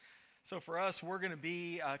So for us, we're going to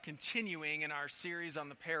be continuing in our series on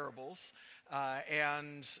the parables.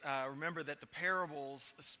 And remember that the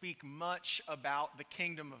parables speak much about the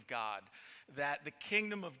kingdom of God. That the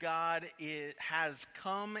kingdom of God has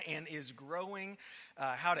come and is growing.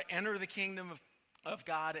 How to enter the kingdom of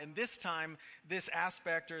God. And this time, this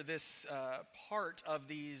aspect or this part of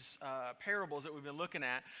these parables that we've been looking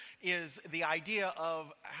at is the idea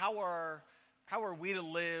of how are we to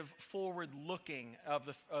live forward-looking of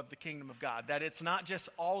the kingdom of God? That it's not just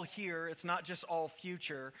all here, it's not just all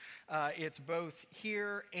future, it's both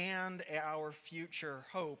here and our future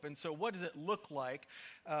hope. And so what does it look like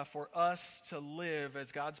for us to live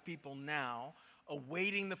as God's people now,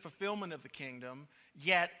 awaiting the fulfillment of the kingdom,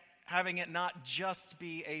 yet having it not just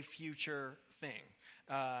be a future thing?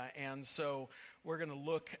 And so we're going to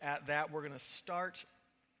look at that. We're going to start.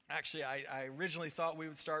 Actually, I originally thought we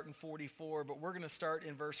would start in 44, but we're going to start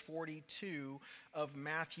in verse 42 of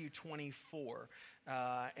Matthew 24.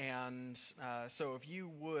 So if you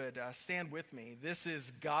would stand with me. This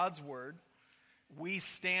is God's word. We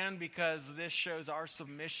stand because this shows our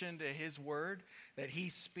submission to his word, that he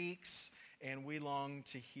speaks, and we long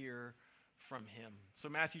to hear from him. So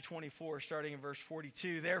Matthew 24, starting in verse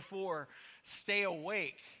 42. Therefore, stay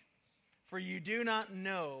awake, for you do not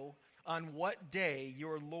know on what day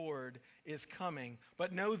your Lord is coming.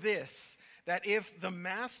 But know this, that if the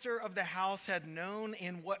master of the house had known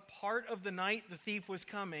in what part of the night the thief was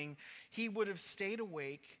coming, he would have stayed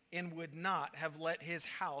awake and would not have let his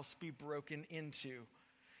house be broken into.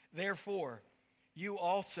 Therefore, you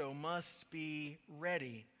also must be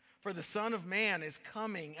ready, for the Son of Man is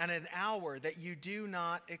coming at an hour that you do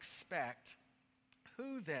not expect.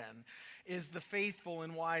 Who then is the faithful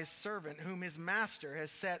and wise servant whom his master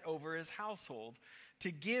has set over his household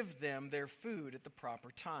to give them their food at the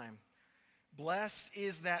proper time? Blessed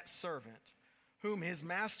is that servant whom his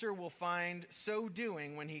master will find so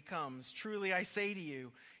doing when he comes. Truly I say to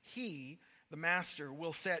you, he, the master,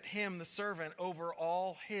 will set him, the servant, over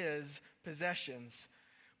all his possessions.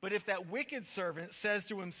 But if that wicked servant says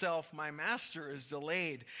to himself, my master is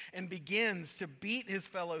delayed, and begins to beat his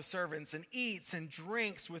fellow servants and eats and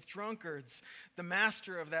drinks with drunkards, the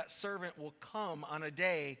master of that servant will come on a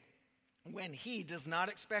day when he does not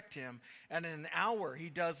expect him, and in an hour he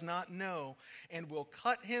does not know, and will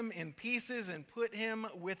cut him in pieces and put him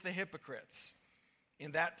with the hypocrites.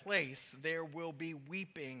 In that place there will be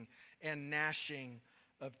weeping and gnashing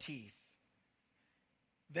of teeth.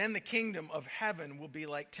 Then the kingdom of heaven will be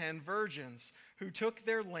like 10 virgins who took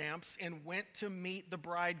their lamps and went to meet the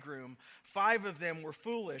bridegroom. 5 of them were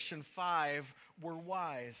foolish and 5 were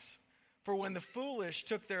wise. For when the foolish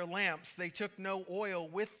took their lamps, they took no oil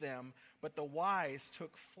with them, but the wise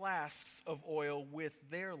took flasks of oil with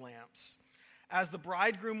their lamps. As the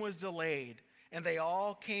bridegroom was delayed, and they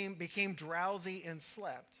all became drowsy and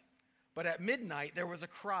slept. But at midnight there was a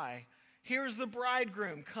cry, here's the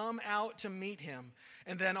bridegroom, come out to meet him.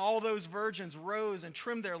 And then all those virgins rose and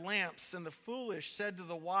trimmed their lamps, and the foolish said to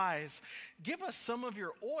the wise, give us some of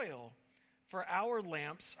your oil, for our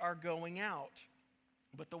lamps are going out.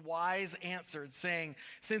 But the wise answered, saying,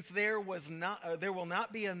 since there will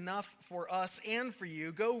not be enough for us and for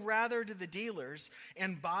you, go rather to the dealers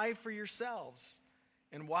and buy for yourselves.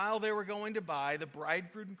 And while they were going to buy, the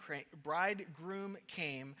bridegroom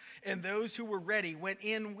came, and those who were ready went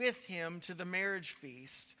in with him to the marriage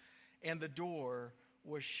feast, and the door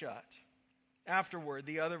was shut. Afterward,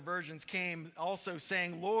 the other virgins came also,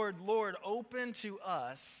 saying, Lord, Lord, open to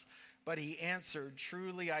us. But he answered,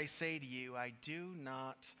 truly I say to you, I do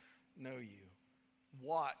not know you.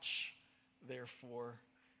 Watch, therefore,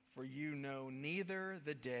 for you know neither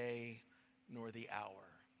the day nor the hour.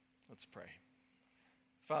 Let's pray.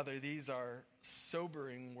 Father, these are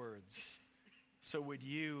sobering words. So would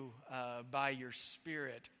you, by your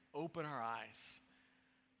Spirit, open our eyes?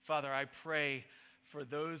 Father, I pray for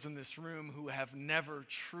those in this room who have never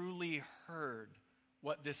truly heard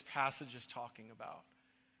what this passage is talking about.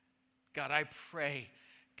 God, I pray,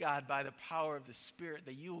 God, by the power of the Spirit,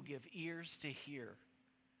 that you will give ears to hear,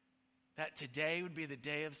 that today would be the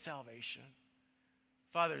day of salvation.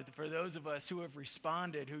 Father, for those of us who have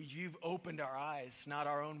responded, who you've opened our eyes, not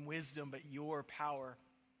our own wisdom, but your power,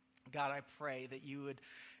 God, I pray that you would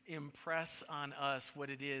impress on us what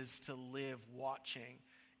it is to live watching,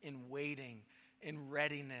 in waiting, in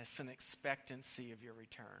readiness and expectancy of your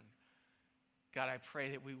return. God, I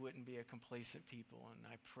pray that we wouldn't be a complacent people,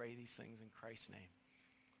 and I pray these things in Christ's name.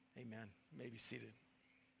 Amen. You may be seated.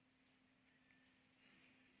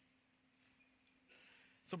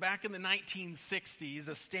 So back in the 1960s,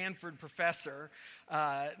 a Stanford professor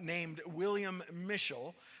named William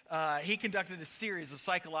Mischel he conducted a series of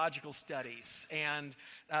psychological studies, and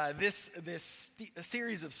this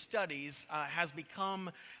series of studies has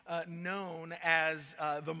become known as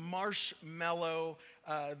the marshmallow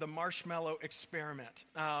experiment.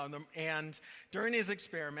 And during his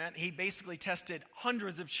experiment, he basically tested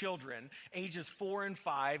hundreds of children, ages 4 and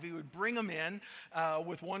 5. He would bring them in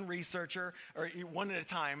with one researcher, or one at a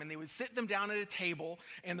time, and they would sit them down at a table,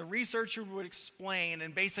 and the researcher would explain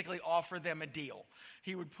and basically offer them a deal.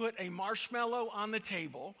 He would put a marshmallow on the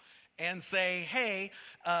table and say, hey,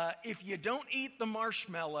 if you don't eat the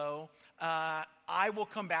marshmallow, I will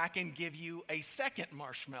come back and give you a second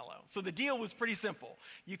marshmallow. So the deal was pretty simple.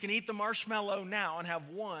 You can eat the marshmallow now and have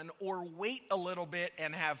one, or wait a little bit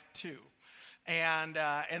and have two. And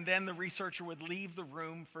then the researcher would leave the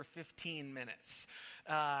room for 15 minutes.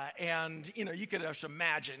 And, you could just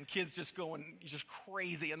imagine kids just going just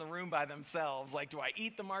crazy in the room by themselves. Like, do I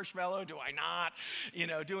eat the marshmallow? Do I not?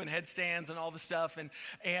 Doing headstands and all the stuff.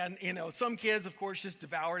 And some kids, of course, just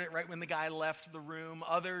devoured it right when the guy left the room.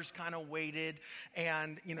 Others kind of waited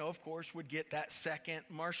and, of course, would get that second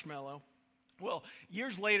marshmallow. Well,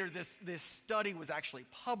 years later, this study was actually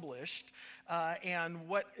published, and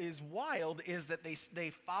what is wild is that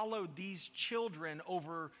they followed these children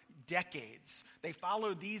over decades. They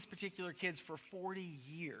followed these particular kids for 40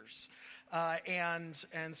 years. And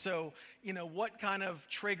so, what kind of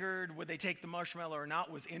triggered, would they take the marshmallow or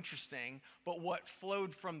not, was interesting, but what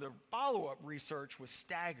flowed from the follow-up research was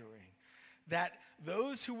staggering. That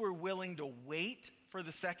those who were willing to wait for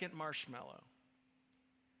the second marshmallow,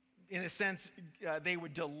 in a sense, they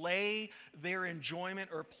would delay their enjoyment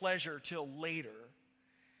or pleasure till later.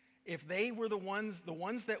 If they were the ones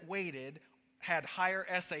that waited had higher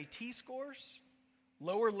SAT scores,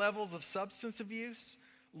 lower levels of substance abuse,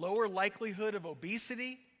 lower likelihood of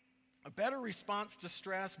obesity, a better response to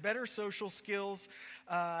stress, better social skills,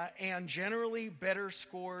 and generally better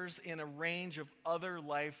scores in a range of other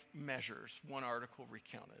life measures, one article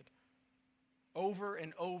recounted. Over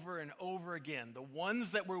and over and over again. The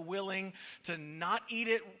ones that were willing to not eat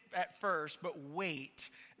it at first, but wait,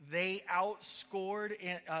 they outscored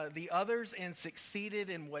the others and succeeded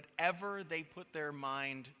in whatever they put their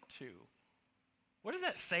mind to. What does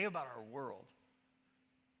that say about our world?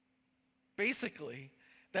 Basically,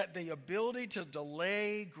 that the ability to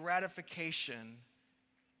delay gratification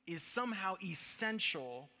is somehow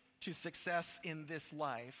essential to success in this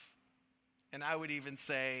life, and I would even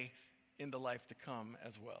say in the life to come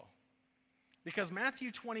as well. Because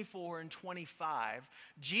Matthew 24 and 25,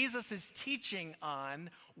 Jesus is teaching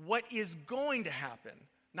on what is going to happen.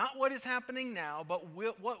 Not what is happening now, but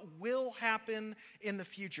what will happen in the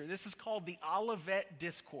future. This is called the Olivet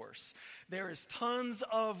Discourse. There is tons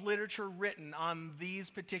of literature written on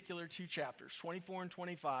these particular two chapters, 24 and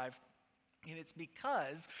 25. And it's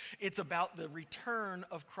because it's about the return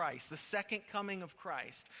of Christ, the second coming of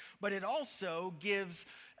Christ. But it also gives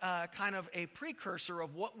kind of a precursor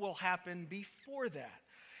of what will happen before that.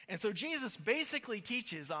 And so Jesus basically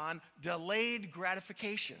teaches on delayed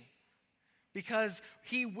gratification. Because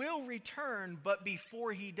he will return, but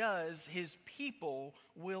before he does, his people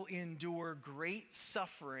will endure great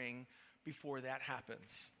suffering before that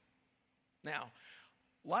happens. Now,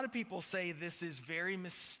 a lot of people say this is very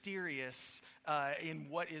mysterious in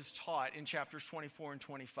what is taught in chapters 24 and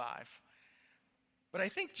 25. But I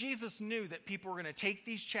think Jesus knew that people were going to take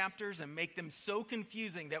these chapters and make them so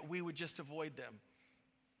confusing that we would just avoid them.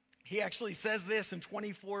 He actually says this in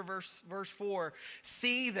 24 verse 4,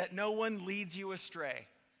 "See that no one leads you astray."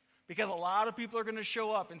 Because a lot of people are going to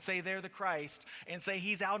show up and say they're the Christ and say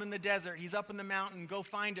he's out in the desert, he's up in the mountain, go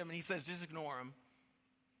find him. And he says, just ignore him.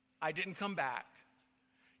 I didn't come back.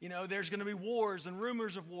 There's going to be wars and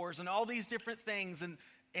rumors of wars and all these different things,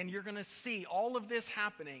 and you're going to see all of this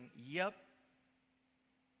happening. Yep.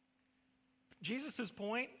 Jesus'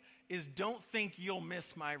 point is, don't think you'll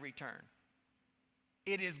miss my return.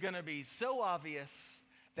 It is going to be so obvious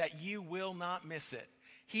that you will not miss it.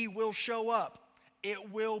 He will show up.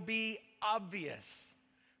 It will be obvious.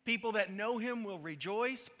 People that know him will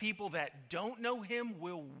rejoice. People that don't know him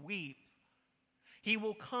will weep. He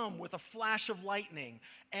will come with a flash of lightning,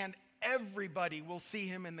 and everybody will see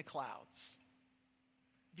him in the clouds.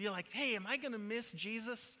 If you're like, hey, am I going to miss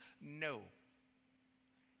Jesus? No.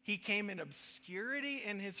 He came in obscurity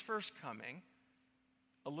in his first coming,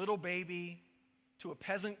 a little baby to a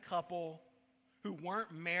peasant couple who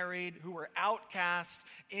weren't married, who were outcast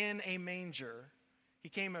in a manger. He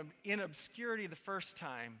came in obscurity the first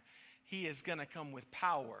time. He is going to come with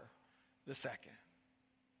power the second.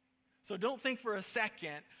 So don't think for a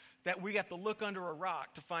second that we have to look under a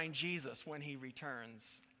rock to find Jesus when he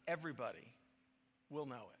returns. Everybody will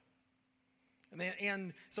know it.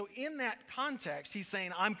 And so in that context, he's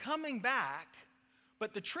saying, I'm coming back,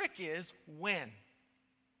 but the trick is when?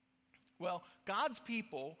 Well, God's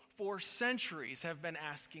people for centuries have been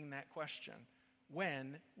asking that question.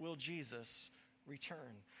 When will Jesus return?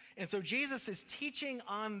 And so Jesus is teaching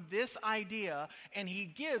on this idea, and he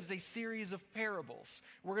gives a series of parables.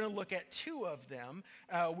 We're going to look at two of them.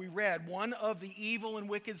 We read one of the evil and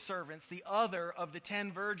wicked servants, the other of the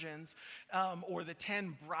 10 virgins, or the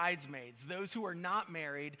 10 bridesmaids, those who are not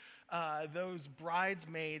married, those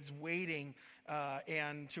bridesmaids waiting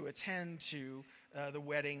and to attend to the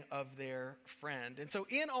wedding of their friend. And so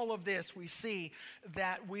in all of this, we see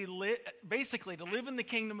that basically to live in the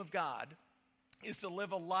kingdom of God is to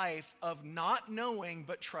live a life of not knowing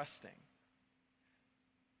but trusting.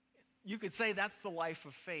 You could say that's the life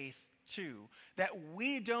of faith too, that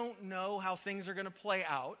we don't know how things are going to play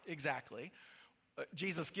out exactly.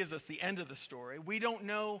 Jesus gives us the end of the story. We don't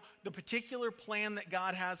know the particular plan that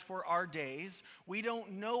God has for our days. We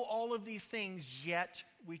don't know all of these things, yet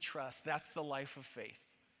we trust. That's the life of faith.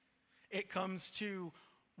 It comes to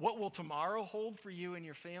what will tomorrow hold for you and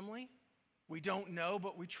your family? We don't know,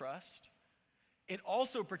 but we trust. It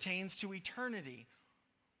also pertains to eternity.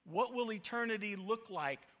 What will eternity look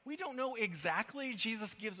like? We don't know exactly.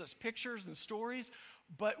 Jesus gives us pictures and stories,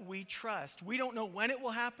 but we trust. We don't know when it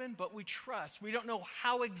will happen, but we trust. We don't know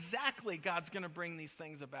how exactly God's going to bring these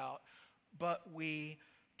things about, but we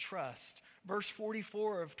trust. Verse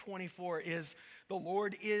 44 of 24 is, the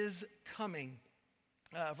Lord is coming.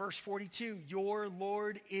 Verse 42, your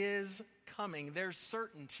Lord is coming. There's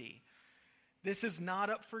certainty. This is not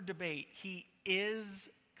up for debate. He is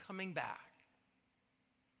coming back.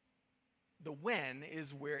 The when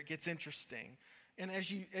is where it gets interesting. And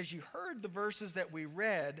as you heard the verses that we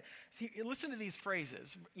read, listen to these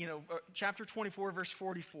phrases. Chapter 24, verse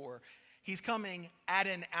 44. He's coming at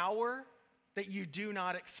an hour that you do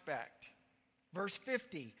not expect. Verse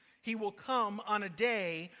 50. He will come on a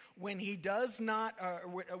day when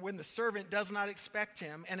when the servant does not expect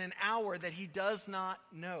him, and an hour that he does not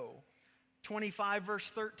know. 25 verse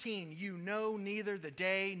 13, you know neither the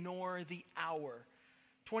day nor the hour.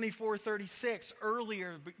 24:36,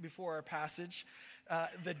 earlier before our passage,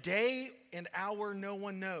 the day and hour no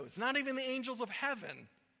one knows, not even the angels of heaven,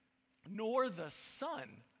 nor the Son,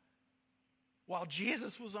 while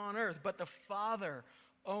Jesus was on earth, but the Father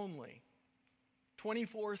only.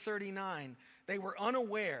 24:39, they were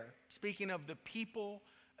unaware, speaking of the people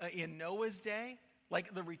in Noah's day,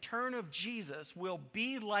 like the return of Jesus will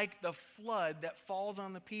be like the flood that falls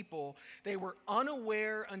on the people. They were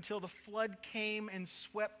unaware until the flood came and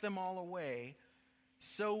swept them all away.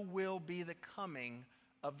 So will be the coming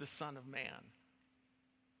of the Son of Man.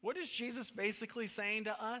 What is Jesus basically saying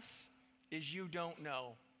to us? Is you don't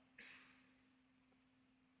know.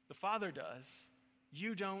 The Father does.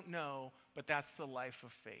 You don't know, but that's the life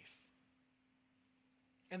of faith.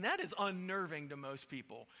 And that is unnerving to most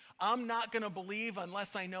people. I'm not going to believe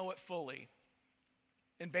unless I know it fully.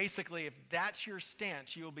 And basically, if that's your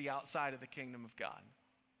stance, you'll be outside of the kingdom of God.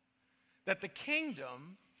 That the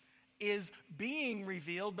kingdom is being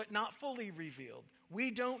revealed, but not fully revealed.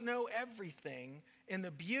 We don't know everything. And the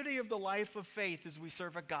beauty of the life of faith is we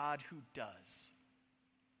serve a God who does.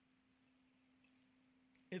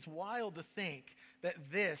 It's wild to think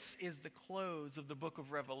that this is the close of the book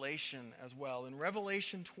of Revelation as well. In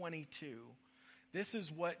Revelation 22, this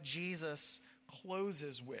is what Jesus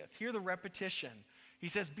closes with. Hear the repetition. He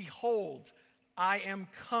says, behold, I am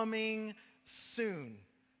coming soon.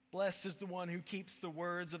 Blessed is the one who keeps the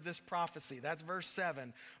words of this prophecy. That's verse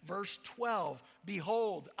 7. Verse 12,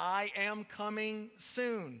 behold, I am coming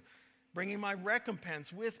soon, bringing my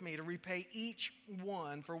recompense with me to repay each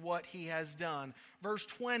one for what he has done. Verse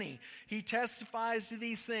 20, he testifies to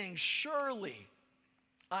these things. Surely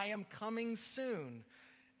I am coming soon.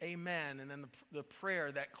 Amen. And then the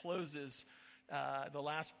prayer that closes the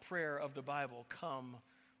last prayer of the Bible, come,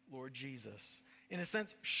 Lord Jesus. In a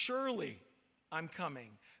sense, surely I'm coming.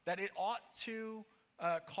 That it ought to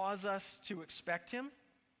cause us to expect him.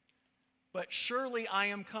 But surely I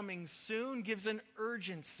am coming soon gives an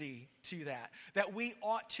urgency to that. That we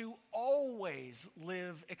ought to always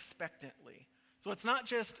live expectantly. So it's not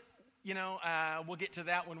just, we'll get to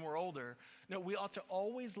that when we're older. No, we ought to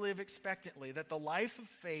always live expectantly. That the life of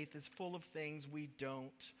faith is full of things we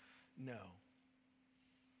don't know.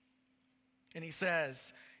 And he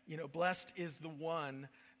says, blessed is the one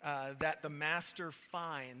that the master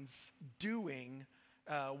finds doing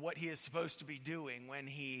what he is supposed to be doing when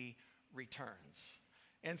he returns.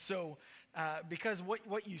 And so, because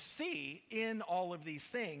what you see in all of these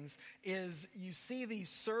things is you see these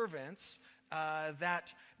servants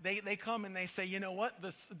that they come and they say, you know what,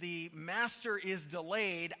 the master is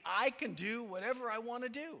delayed. I can do whatever I want to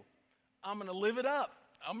do. I'm going to live it up.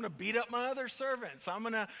 I'm going to beat up my other servants. I'm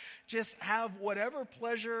going to just have whatever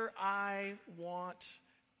pleasure I want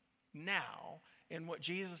now. And what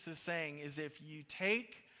Jesus is saying is if you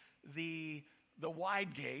take the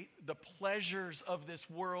wide gate, the pleasures of this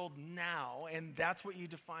world now, and that's what you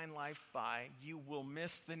define life by, you will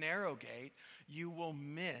miss the narrow gate. You will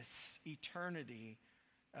miss eternity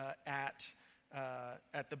at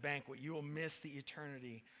the banquet. You will miss the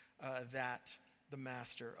eternity that the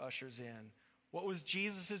master ushers in. What was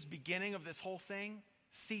Jesus' beginning of this whole thing?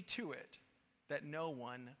 See to it that no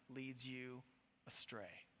one leads you astray.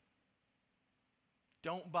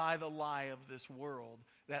 Don't buy the lie of this world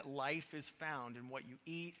that life is found in what you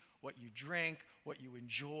eat, what you drink, what you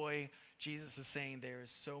enjoy. Jesus is saying there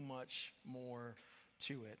is so much more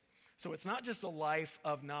to it. So it's not just a life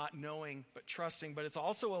of not knowing but trusting, but it's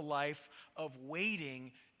also a life of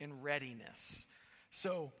waiting in readiness.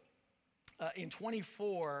 So in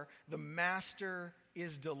 24, the master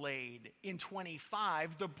is delayed. In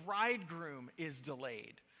 25, the bridegroom is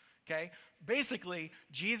delayed. Okay? Basically,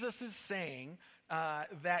 Jesus is saying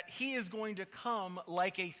that he is going to come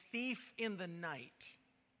like a thief in the night.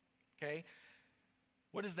 Okay?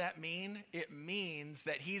 What does that mean? It means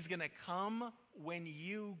that he's going to come when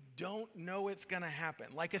you don't know it's going to happen,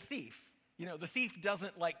 like a thief. You know, the thief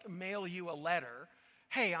doesn't like mail you a letter.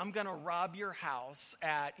 Hey, I'm going to rob your house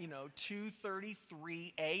at,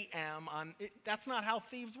 2:33 a.m. That's not how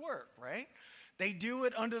thieves work, right? They do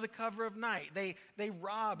it under the cover of night. They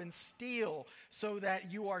rob and steal so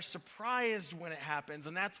that you are surprised when it happens,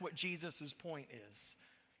 and that's what Jesus' point is.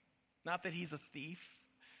 Not that he's a thief.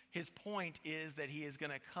 His point is that he is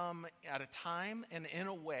going to come at a time and in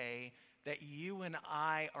a way that you and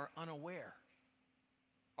I are unaware.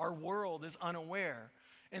 Our world is unaware.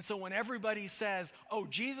 And so when everybody says, oh,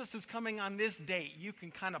 Jesus is coming on this date, you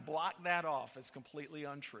can kind of block that off as completely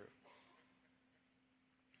untrue.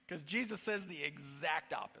 Because Jesus says the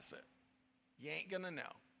exact opposite. You ain't going to know.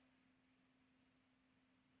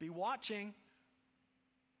 Be watching.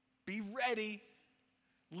 Be ready.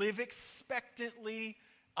 Live expectantly.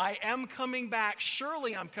 I am coming back.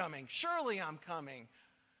 Surely I'm coming. Surely I'm coming.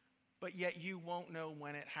 But yet you won't know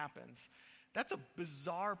when it happens. That's a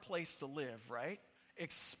bizarre place to live, right?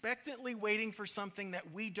 Expectantly waiting for something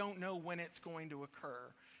that we don't know when it's going to occur.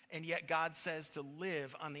 And yet God says to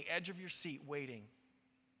live on the edge of your seat waiting.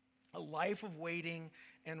 A life of waiting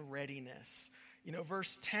and readiness.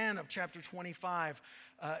 Verse 10 of chapter 25,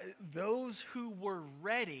 those who were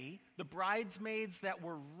ready, the bridesmaids that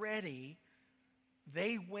were ready,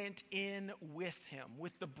 they went in with him,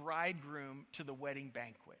 with the bridegroom to the wedding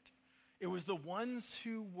banquet. It was the ones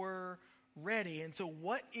who were ready. And so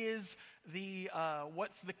what's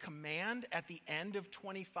the command at the end of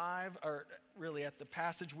 25, or really at the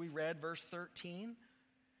passage we read, verse 13?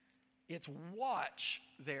 It's watch,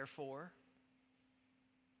 therefore.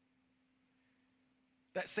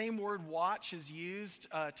 That same word watch is used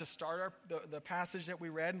to start the passage that we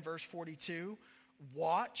read in verse 42.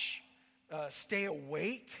 Watch, stay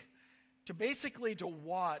awake. To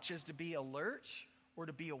watch is to be alert or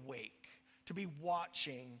to be awake, to be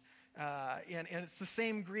watching. And it's the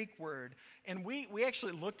same Greek word. And we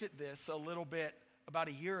actually looked at this a little bit about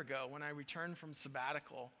a year ago when I returned from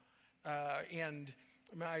sabbatical. And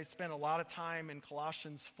I spent a lot of time in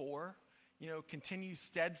Colossians 4. Continue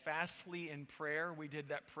steadfastly in prayer. We did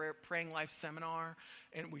that Praying Life seminar,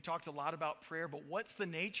 and we talked a lot about prayer. But what's the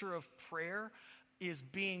nature of prayer is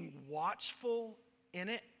being watchful in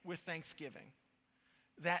it with thanksgiving.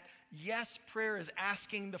 That, yes, prayer is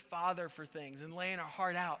asking the Father for things and laying our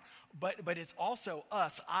heart out, but it's also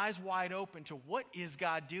us, eyes wide open to what is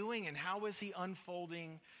God doing and how is he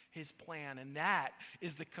unfolding his plan. And that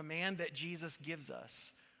is the command that Jesus gives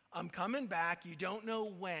us. I'm coming back, you don't know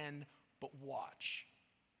when, but watch.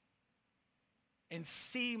 And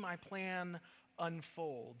see my plan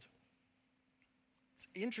unfold. It's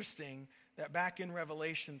interesting that back in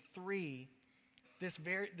Revelation 3, this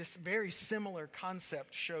very similar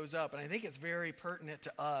concept shows up, and I think it's very pertinent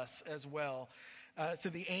to us as well. So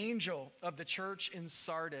the angel of the church in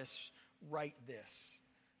Sardis write this,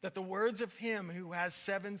 that the words of him who has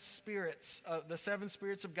seven spirits, the seven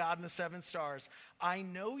spirits of God and the seven stars, I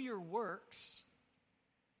know your works.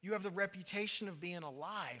 You have the reputation of being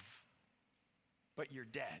alive, but you're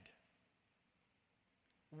dead.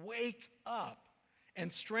 Wake up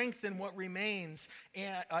and strengthen what remains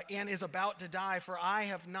and is about to die, for I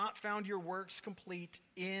have not found your works complete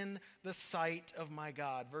in the sight of my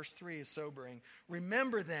God. Verse 3 is sobering.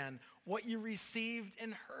 Remember then what you received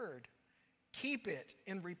and heard. Keep it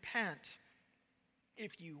and repent.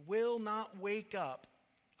 If you will not wake up,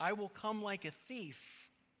 I will come like a thief,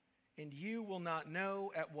 and you will not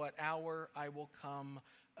know at what hour I will come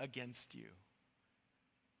against you.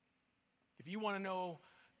 If you want to know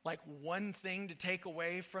like one thing to take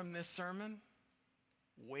away from this sermon,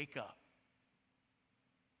 wake up.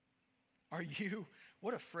 Are you,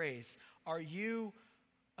 what a phrase, are you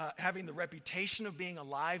having the reputation of being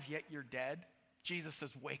alive yet you're dead? Jesus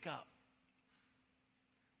says, wake up.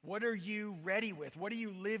 What are you ready with? What are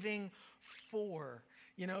you living for?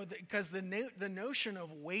 You know, because the notion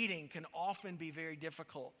of waiting can often be very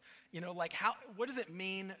difficult. You know, like what does it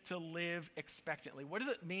mean to live expectantly? What does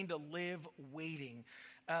it mean to live waiting?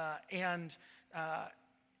 And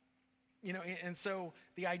so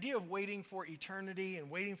the idea of waiting for eternity and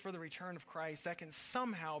waiting for the return of Christ, that can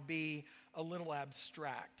somehow be a little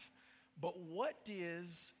abstract. But what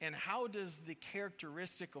is and how does the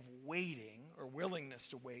characteristic of waiting or willingness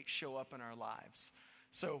to wait show up in our lives?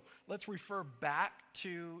 So let's refer back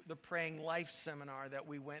to the Praying Life seminar that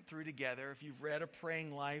we went through together. If you've read A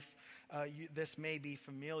Praying Life, this may be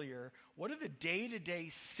familiar. What are the day-to-day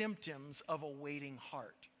symptoms of a waiting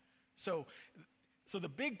heart? So the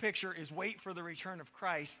big picture is wait for the return of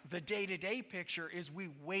Christ. The day-to-day picture is we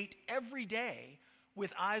wait every day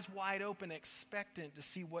with eyes wide open, expectant to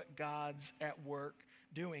see what God's at work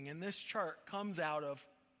doing. And this chart comes out of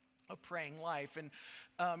A Praying Life. And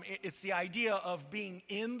it's the idea of being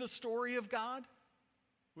in the story of God.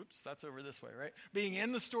 Whoops, that's over this way, right? Being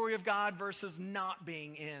in the story of God versus not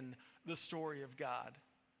being in the story of God,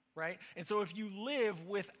 right? And so if you live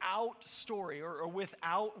without story or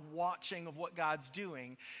without watching of what God's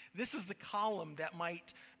doing, this is the column that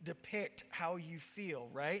might depict how you feel,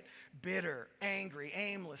 right? Bitter, angry,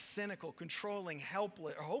 aimless, cynical, controlling,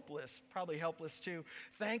 helpless, or hopeless, probably helpless too,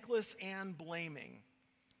 thankless, and blaming.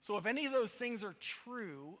 So if any of those things are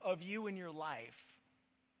true of you in your life,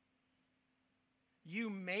 you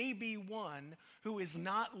may be one who is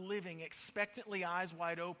not living expectantly, eyes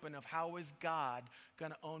wide open of how is God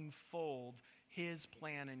going to unfold his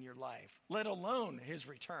plan in your life, let alone his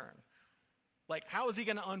return. Like, how is he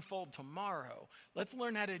going to unfold tomorrow? Let's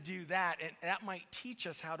learn how to do that, and that might teach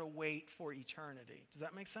us how to wait for eternity. Does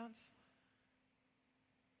that make sense?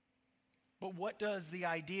 But what does the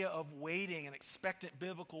idea of waiting and expectant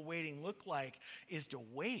biblical waiting look like is to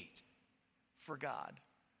wait for God.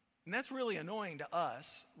 And that's really annoying to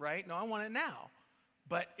us, right? No, I want it now.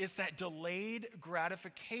 But it's that delayed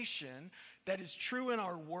gratification that is true in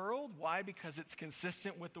our world. Why? Because it's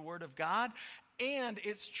consistent with the Word of God, and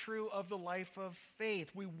it's true of the life of faith.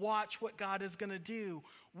 We watch what God is going to do.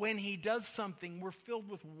 When he does something, we're filled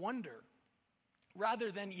with wonder.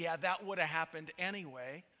 Rather than, yeah, that would have happened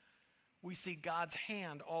anyway. We see God's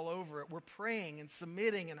hand all over it. We're praying and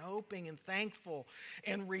submitting and hoping and thankful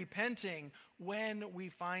and repenting when we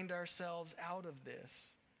find ourselves out of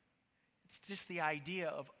this. It's just the idea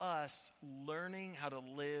of us learning how to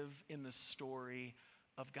live in the story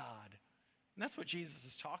of God. And that's what Jesus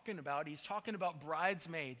is talking about. He's talking about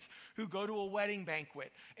bridesmaids who go to a wedding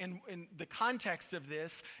banquet. And the context of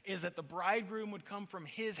this is that the bridegroom would come from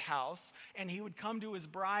his house and he would come to his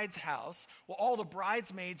bride's house. Well, all the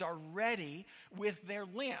bridesmaids are ready with their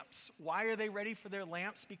lamps. Why are they ready for their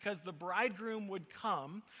lamps? Because the bridegroom would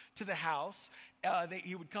come to the house.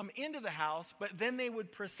 He would come into the house, but then they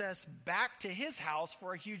would process back to his house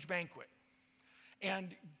for a huge banquet.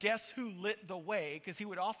 And guess who lit the way, because he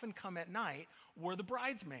would often come at night, were the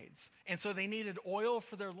bridesmaids. And so they needed oil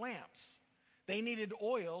for their lamps. They needed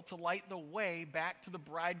oil to light the way back to the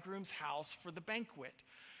bridegroom's house for the banquet.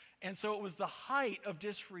 And so it was the height of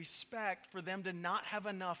disrespect for them to not have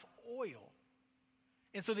enough oil.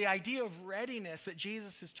 And so the idea of readiness that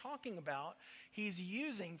Jesus is talking about, he's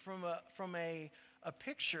using from a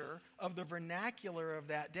picture of the vernacular of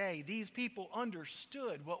that day. These people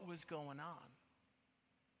understood what was going on.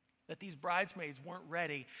 That these bridesmaids weren't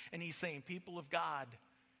ready. And he's saying, people of God,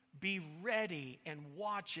 be ready and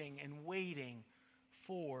watching and waiting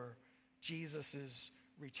for Jesus'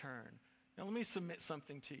 return. Now let me submit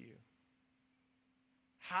something to you.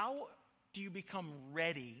 How do you become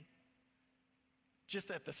ready just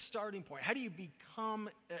at the starting point? How do you become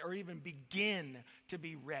or even begin to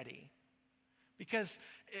be ready? Because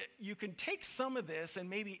you can take some of this and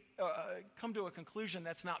maybe come to a conclusion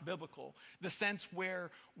that's not biblical. The sense where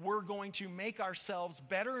we're going to make ourselves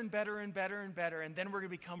better and better and better and better, and then we're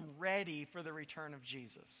going to become ready for the return of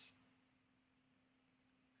Jesus.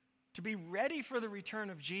 To be ready for the return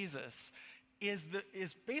of Jesus is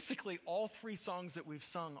basically all three songs that we've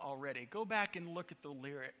sung already. Go back and look at the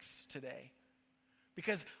lyrics today.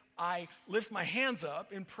 Because I lift my hands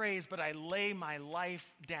up in praise, but I lay my life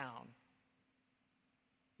down.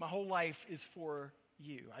 My whole life is for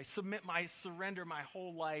you. I surrender my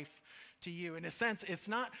whole life to you. In a sense, it's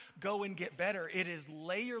not go and get better. It is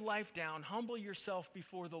lay your life down, humble yourself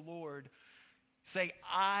before the Lord. Say,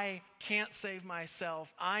 I can't save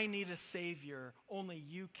myself. I need a Savior. Only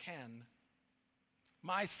you can.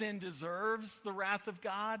 My sin deserves the wrath of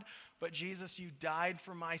God, but Jesus, you died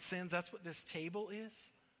for my sins. That's what this table is.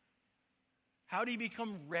 How do you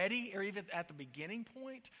become ready, or even at the beginning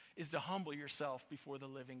point, is to humble yourself before the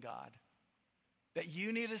living God. That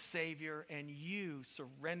you need a Savior and you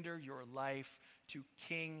surrender your life to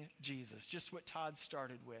King Jesus. Just what Todd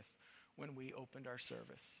started with when we opened our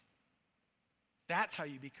service. That's how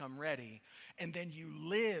you become ready. And then you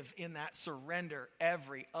live in that surrender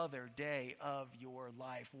every other day of your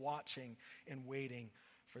life, watching and waiting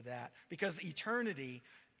for that. Because eternity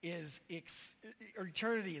is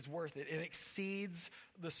worth it. It exceeds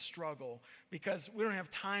the struggle, because we don't have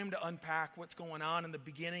time to unpack what's going on in the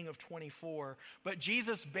beginning of 24. But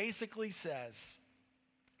Jesus basically says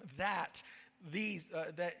that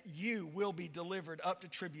that you will be delivered up to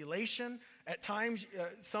tribulation. At times,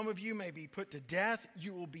 some of you may be put to death.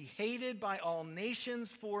 You will be hated by all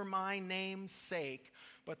nations for my name's sake,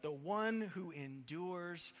 but the one who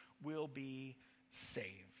endures will be saved.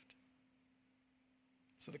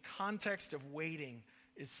 So the context of waiting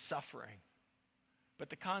is suffering.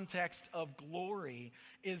 But the context of glory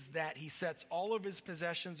is that he sets all of his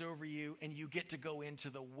possessions over you and you get to go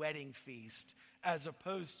into the wedding feast, as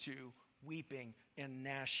opposed to weeping and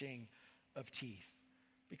gnashing of teeth.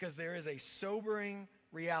 Because there is a sobering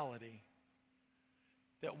reality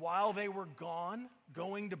that while they were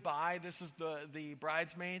going to buy, this is the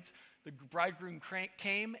bridesmaids, the bridegroom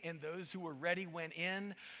came, and those who were ready went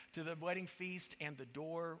in to the wedding feast, and the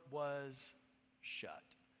door was shut.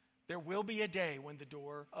 There will be a day when the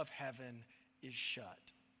door of heaven is shut.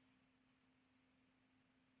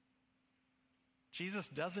 Jesus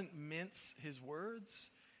doesn't mince his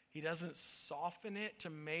words. He doesn't soften it to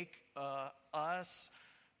make us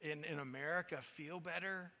in America feel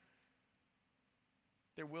better.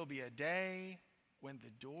 There will be a day when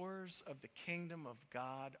the doors of the kingdom of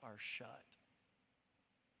God are shut.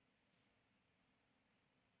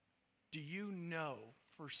 Do you know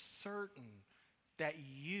for certain that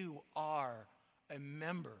you are a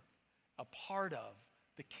member, a part of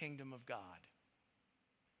the kingdom of God?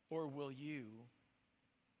 Or will you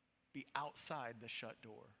be outside the shut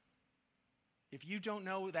door? If you don't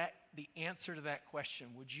know the answer to that question,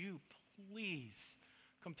 would you please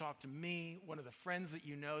come talk to me, one of the friends that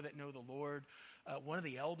know the Lord, one of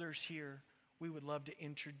the elders here. We would love to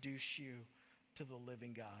introduce you to the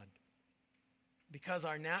living God. Because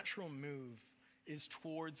our natural move is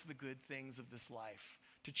towards the good things of this life,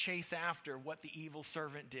 to chase after what the evil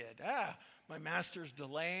servant did. My master's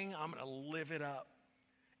delaying, I'm going to live it up.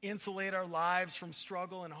 Insulate our lives from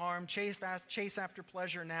struggle and harm, chase after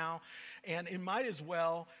pleasure now, and it might as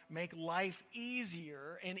well make life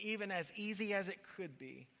easier, and even as easy as it could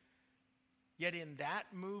be. Yet in that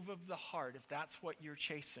move of the heart, if that's what you're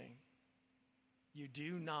chasing, you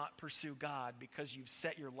do not pursue God, because you've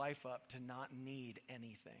set your life up to not need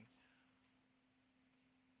anything.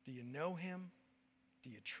 Do you know him? Do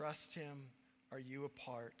you trust him? Are you a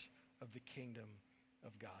part of the kingdom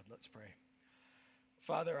of God? Let's pray.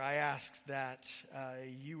 Father, I ask that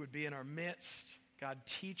you would be in our midst. God,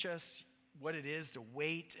 teach us what it is to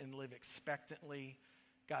wait and live expectantly.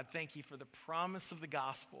 God, thank you for the promise of the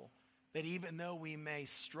gospel, that even though we may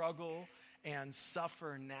struggle and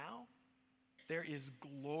suffer now, there is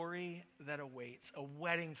glory that awaits, a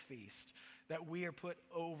wedding feast, that we are put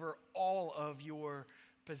over all of your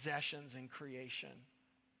possessions in creation.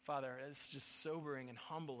 Father, it's just sobering and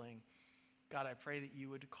humbling. God, I pray that you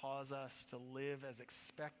would cause us to live as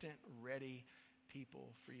expectant, ready people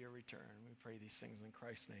for your return. We pray these things in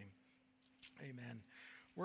Christ's name. Amen.